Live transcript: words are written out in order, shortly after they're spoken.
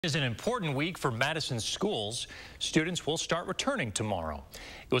Is an important week for Madison schools. Students will start returning tomorrow.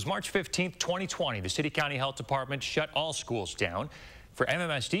 It was March 15th, 2020. The City County Health Department shut all schools down. For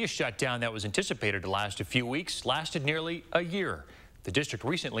MMSD, a shutdown that was anticipated to last a few weeks lasted nearly a year. The district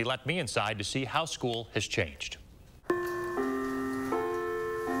recently let me inside to see how school has changed.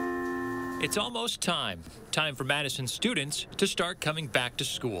 It's almost time for Madison students to start coming back to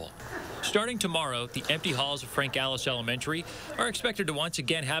school. Starting tomorrow, the empty halls of Frank Alice Elementary are expected to once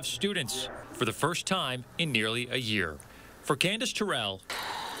again have students for the first time in nearly a year. For Candace Terrell,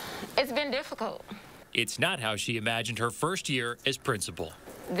 it's been difficult. It's not how she imagined her first year as principal.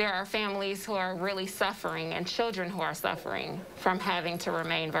 There are families who are really suffering and children who are suffering from having to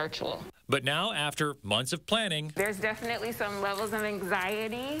remain virtual. But now, after months of planning, there's definitely some levels of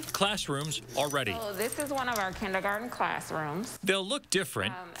anxiety. Classrooms are ready. So this is one of our kindergarten classrooms. They'll look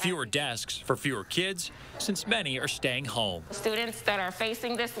different, fewer desks for fewer kids, since many are staying home. Students that are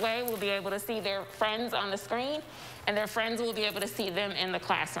facing this way will be able to see their friends on the screen, and their friends will be able to see them in the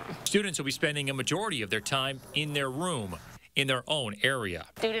classroom. Students will be spending a majority of their time in their room, in their own area.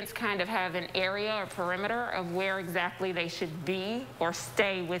 Students kind of have an area or perimeter of where exactly they should be or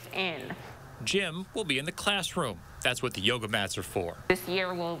stay within. Gym will be in the classroom. That's what the yoga mats are for. This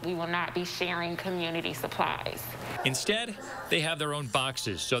year we will not be sharing community supplies. Instead, they have their own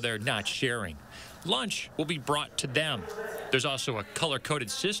boxes, so they're not sharing. Lunch will be brought to them. There's also a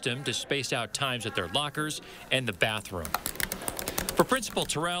color-coded system to space out times at their lockers and the bathroom. For Principal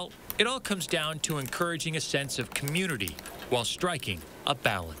Terrell, it all comes down to encouraging a sense of community while striking a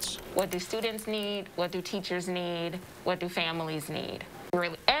balance. What do students need? What do teachers need? What do families need?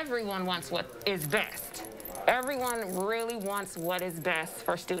 Really, everyone wants what is best. Everyone really wants what is best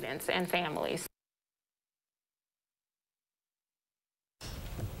for students and families.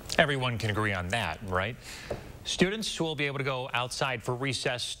 Everyone can agree on that, right? Students will be able to go outside for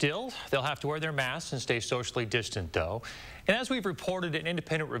recess still. They'll have to wear their masks and stay socially distant, though. And as we've reported, an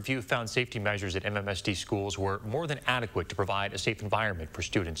independent review found safety measures at MMSD schools were more than adequate to provide a safe environment for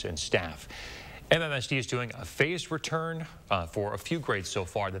students and staff. MMSD is doing a phased return for a few grades so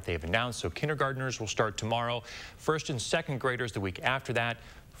far that they've announced. So kindergartners will start tomorrow, first and second graders the week after that,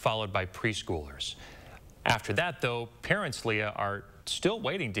 followed by preschoolers. After that, though, parents, Leah, are still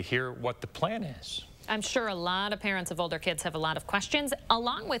waiting to hear what the plan is. I'm sure a lot of parents of older kids have a lot of questions,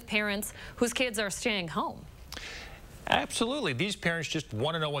 along with parents whose kids are staying home. Absolutely. These parents just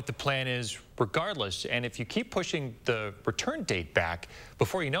want to know what the plan is regardless. And if you keep pushing the return date back,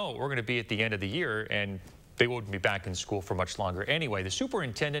 before you know it, we're going to be at the end of the year and they won't be back in school for much longer anyway. The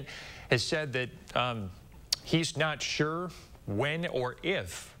superintendent has said that he's not sure when or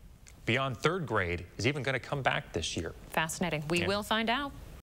if beyond third grade is even going to come back this year. Fascinating. We will find out.